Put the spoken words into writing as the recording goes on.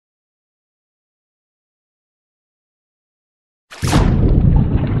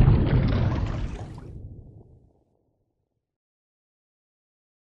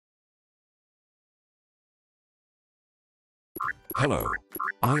Hello,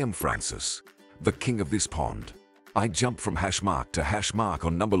 I am Francis, the king of this pond. I jump from hash mark to hash mark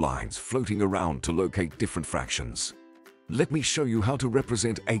on number lines floating around to locate different fractions. Let me show you how to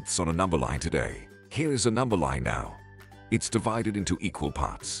represent eighths on a number line today. Here is a number line now. It's divided into equal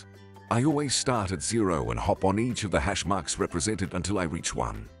parts. I always start at 0 and hop on each of the hash marks represented until I reach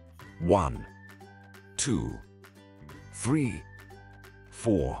 1. 1, 2, 3,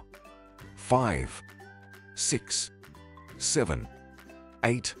 4, 5, 6, 7,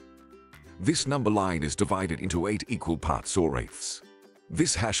 8. This number line is divided into 8 equal parts or eighths.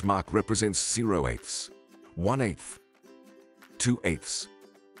 This hash mark represents 0 eighths, 1 eighth, 2 eighths,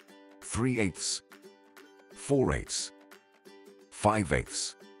 3 eighths, 4 eighths, 5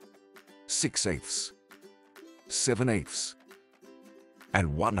 eighths, 6 eighths, 7 eighths,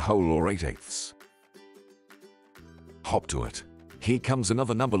 and 1 whole or 8 eighths. Hop to it. Here comes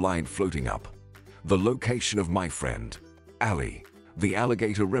another number line floating up. The location of my friend, Ali. The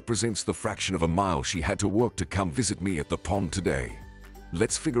alligator represents the fraction of a mile she had to walk to come visit me at the pond today.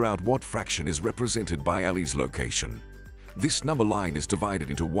 Let's figure out what fraction is represented by Ali's location. This number line is divided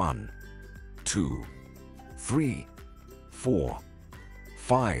into 1, 2, 3, 4,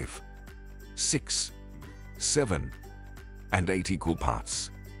 5, 6, 7, and 8 equal parts.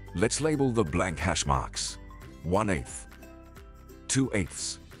 Let's label the blank hash marks. 1 eighth, 2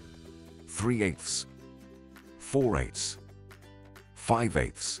 eighths, 3 eighths, 4 eighths, 5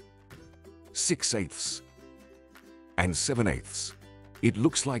 eighths, 6 eighths, and 7 eighths. It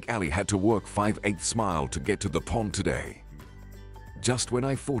looks like Ali had to work 5/8 mile to get to the pond today. Just when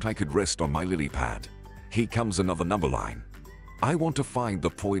I thought I could rest on my lily pad, here comes another number line. I want to find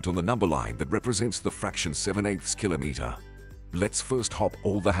the point on the number line that represents the fraction 7/8 kilometer. Let's first hop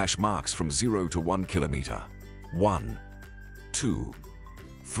all the hash marks from 0 to 1 kilometer. 1, 2,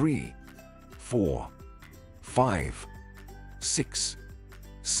 3, 4, 5, 6,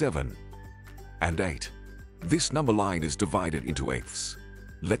 7, and 8. This number line is divided into eighths.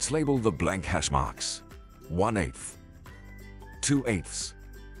 Let's label the blank hash marks. 1 eighth, 2 eighths,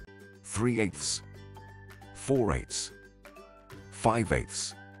 3 eighths, 4 eighths, 5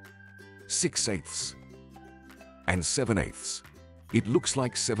 eighths, 6 eighths, and 7 eighths. It looks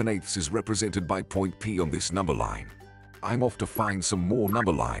like 7 eighths is represented by point P on this number line. I'm off to find some more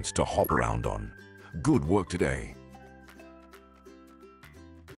number lines to hop around on. Good work today.